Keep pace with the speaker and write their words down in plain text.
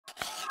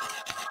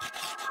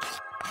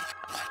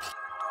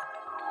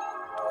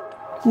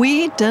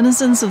We,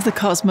 denizens of the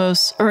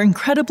cosmos, are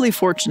incredibly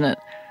fortunate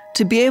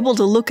to be able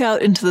to look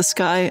out into the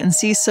sky and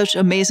see such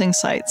amazing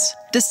sights.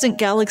 Distant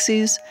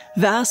galaxies,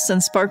 vast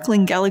and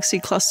sparkling galaxy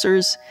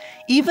clusters,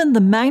 even the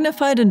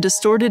magnified and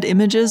distorted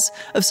images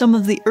of some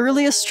of the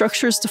earliest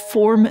structures to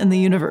form in the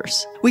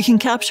universe. We can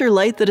capture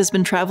light that has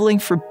been traveling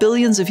for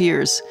billions of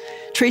years,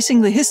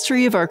 tracing the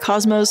history of our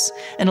cosmos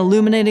and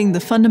illuminating the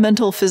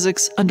fundamental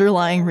physics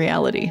underlying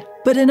reality.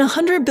 But in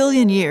 100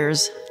 billion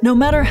years, no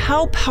matter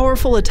how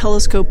powerful a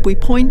telescope we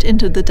point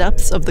into the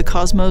depths of the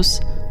cosmos,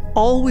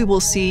 all we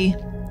will see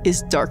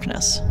is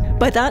darkness.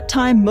 By that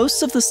time,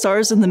 most of the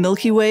stars in the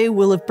Milky Way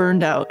will have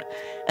burned out,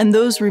 and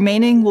those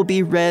remaining will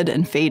be red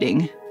and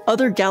fading.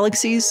 Other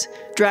galaxies,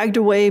 dragged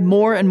away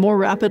more and more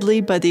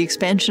rapidly by the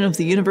expansion of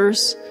the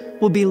universe,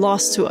 will be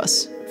lost to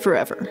us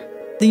forever.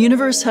 The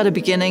universe had a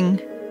beginning,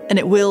 and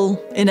it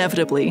will,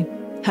 inevitably,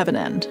 have an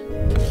end.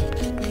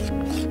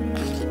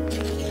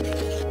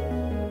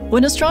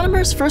 When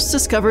astronomers first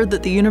discovered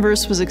that the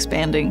universe was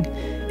expanding,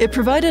 it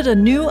provided a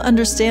new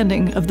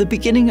understanding of the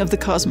beginning of the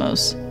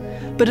cosmos.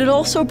 But it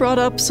also brought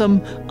up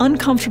some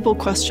uncomfortable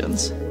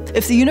questions.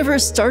 If the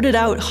universe started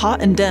out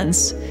hot and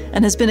dense,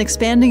 and has been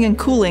expanding and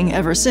cooling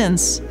ever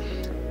since,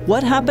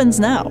 what happens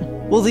now?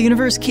 Will the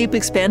universe keep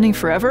expanding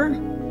forever?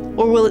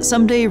 Or will it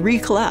someday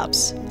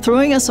recollapse,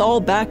 throwing us all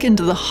back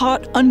into the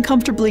hot,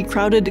 uncomfortably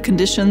crowded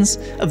conditions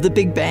of the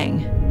Big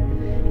Bang?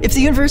 If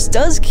the universe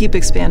does keep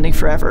expanding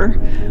forever,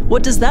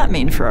 what does that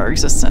mean for our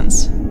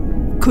existence?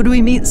 Could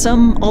we meet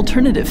some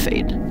alternative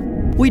fate?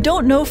 We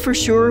don't know for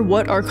sure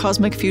what our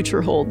cosmic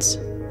future holds.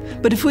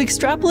 But if we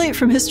extrapolate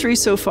from history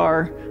so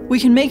far, we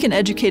can make an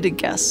educated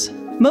guess.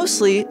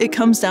 Mostly, it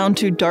comes down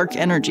to dark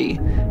energy,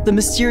 the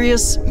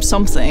mysterious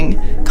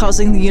something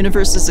causing the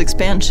universe's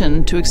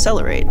expansion to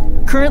accelerate.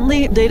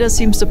 Currently, data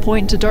seems to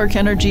point to dark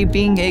energy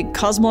being a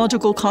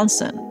cosmological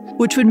constant,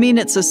 which would mean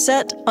it's a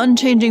set,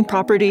 unchanging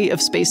property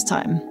of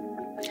space-time.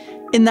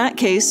 In that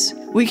case,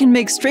 we can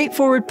make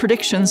straightforward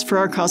predictions for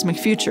our cosmic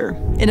future.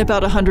 In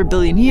about 100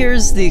 billion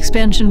years, the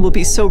expansion will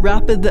be so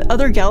rapid that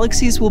other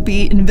galaxies will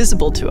be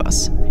invisible to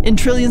us. In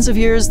trillions of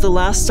years, the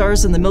last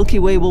stars in the Milky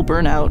Way will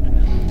burn out.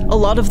 A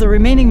lot of the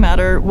remaining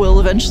matter will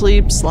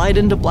eventually slide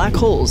into black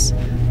holes.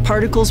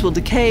 Particles will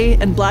decay,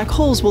 and black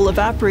holes will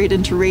evaporate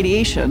into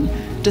radiation,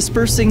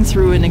 dispersing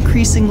through an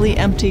increasingly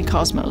empty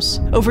cosmos.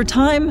 Over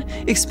time,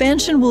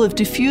 expansion will have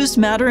diffused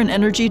matter and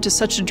energy to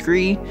such a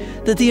degree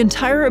that the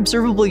entire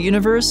observable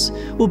universe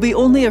will be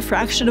only a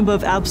fraction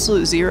above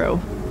absolute zero.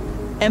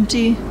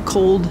 Empty,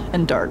 cold,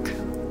 and dark.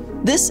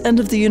 This end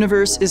of the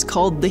universe is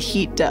called the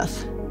heat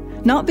death.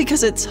 Not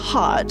because it's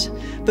hot,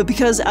 but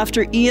because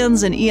after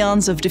eons and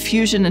eons of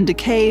diffusion and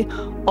decay,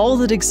 all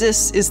that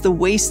exists is the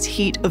waste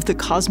heat of the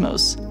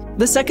cosmos.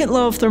 The second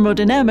law of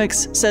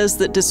thermodynamics says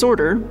that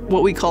disorder,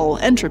 what we call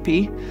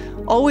entropy,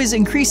 always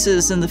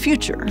increases in the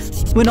future.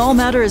 When all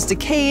matter is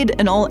decayed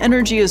and all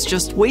energy is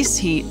just waste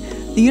heat,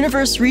 the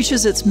universe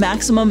reaches its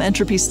maximum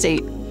entropy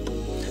state.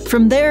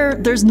 From there,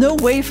 there's no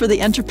way for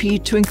the entropy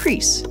to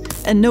increase,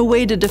 and no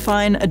way to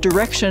define a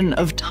direction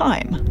of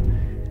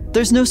time.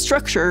 There's no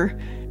structure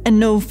and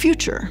no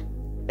future.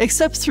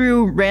 Except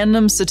through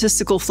random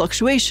statistical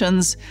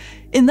fluctuations,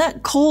 in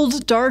that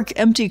cold, dark,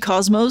 empty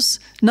cosmos,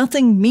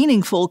 nothing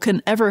meaningful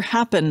can ever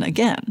happen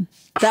again.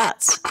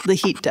 That's the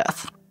heat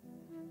death.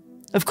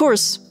 Of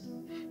course,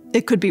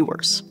 it could be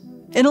worse.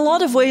 In a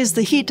lot of ways,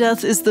 the heat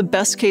death is the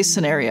best-case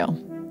scenario.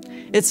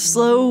 It's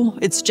slow,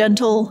 it's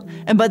gentle,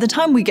 and by the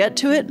time we get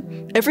to it,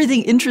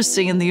 everything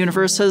interesting in the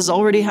universe has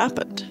already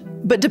happened.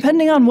 But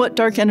depending on what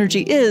dark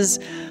energy is,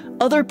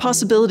 other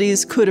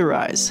possibilities could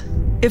arise.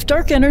 If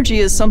dark energy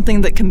is something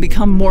that can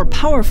become more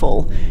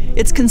powerful,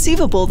 it's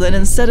conceivable that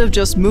instead of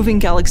just moving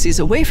galaxies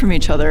away from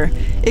each other,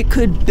 it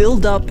could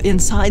build up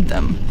inside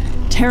them,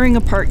 tearing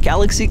apart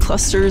galaxy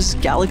clusters,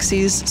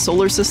 galaxies,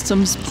 solar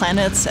systems,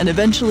 planets, and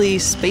eventually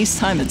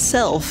space-time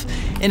itself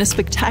in a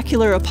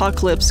spectacular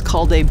apocalypse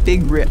called a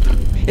Big Rip.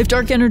 If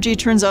dark energy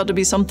turns out to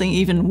be something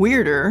even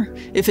weirder,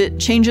 if it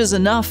changes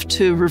enough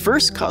to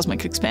reverse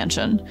cosmic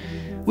expansion,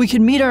 we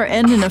could meet our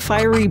end in a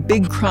fiery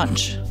Big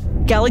Crunch.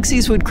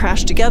 Galaxies would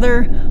crash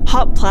together,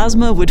 hot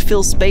plasma would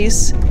fill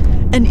space,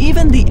 and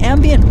even the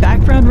ambient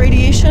background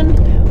radiation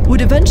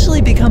would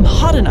eventually become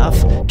hot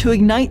enough to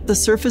ignite the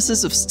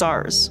surfaces of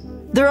stars.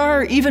 There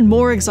are even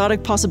more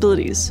exotic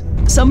possibilities.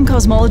 Some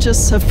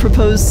cosmologists have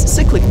proposed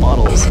cyclic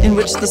models in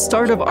which the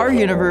start of our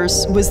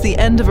universe was the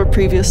end of a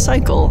previous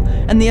cycle,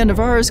 and the end of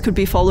ours could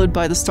be followed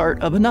by the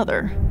start of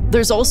another.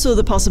 There's also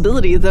the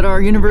possibility that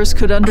our universe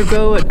could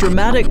undergo a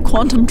dramatic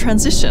quantum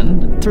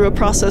transition through a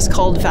process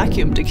called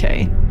vacuum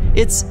decay.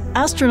 It's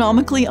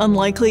astronomically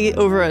unlikely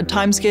over a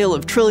timescale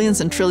of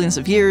trillions and trillions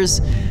of years,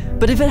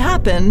 but if it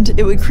happened,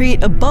 it would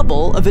create a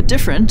bubble of a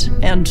different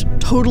and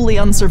totally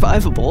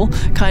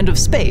unsurvivable kind of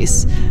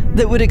space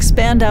that would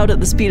expand out at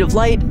the speed of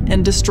light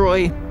and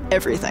destroy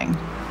everything.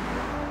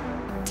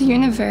 The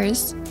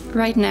universe,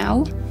 right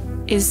now,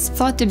 is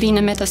thought to be in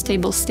a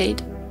metastable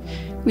state,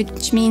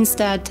 which means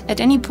that at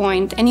any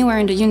point, anywhere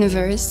in the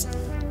universe,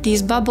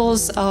 these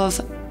bubbles of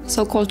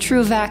so-called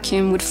true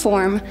vacuum would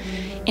form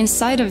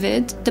inside of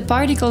it, the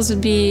particles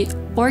would be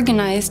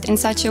organized in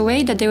such a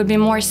way that they would be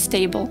more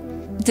stable.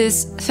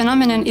 This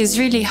phenomenon is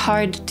really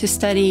hard to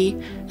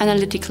study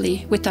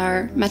analytically with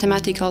our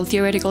mathematical,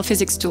 theoretical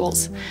physics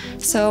tools.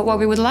 So what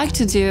we would like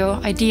to do,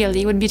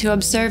 ideally, would be to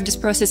observe this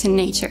process in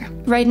nature.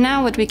 Right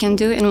now, what we can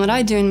do, and what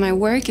I do in my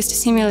work, is to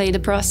simulate the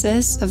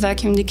process of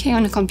vacuum decay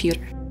on a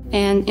computer.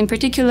 And in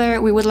particular,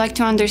 we would like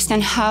to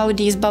understand how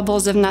these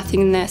bubbles of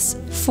nothingness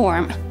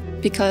form.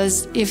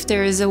 Because if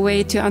there is a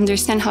way to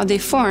understand how they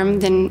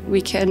form, then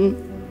we can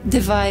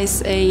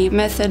devise a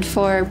method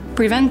for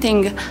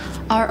preventing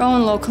our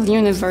own local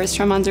universe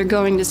from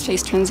undergoing this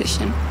phase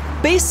transition.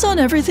 Based on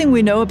everything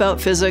we know about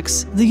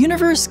physics, the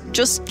universe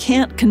just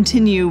can't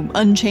continue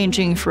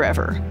unchanging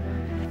forever.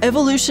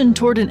 Evolution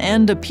toward an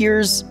end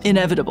appears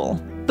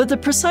inevitable, but the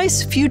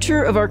precise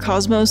future of our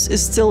cosmos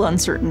is still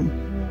uncertain.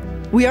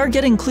 We are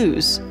getting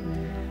clues.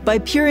 By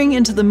peering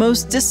into the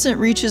most distant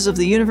reaches of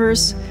the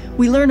universe,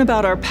 we learn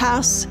about our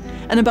past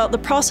and about the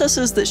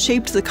processes that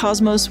shaped the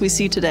cosmos we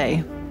see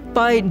today.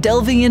 By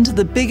delving into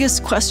the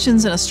biggest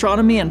questions in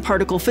astronomy and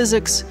particle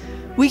physics,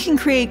 we can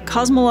create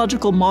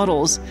cosmological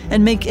models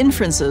and make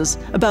inferences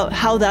about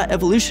how that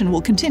evolution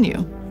will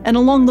continue. And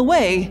along the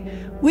way,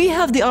 we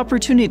have the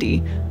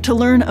opportunity to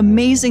learn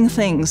amazing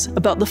things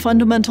about the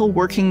fundamental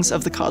workings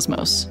of the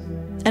cosmos.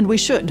 And we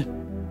should,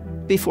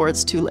 before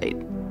it's too late.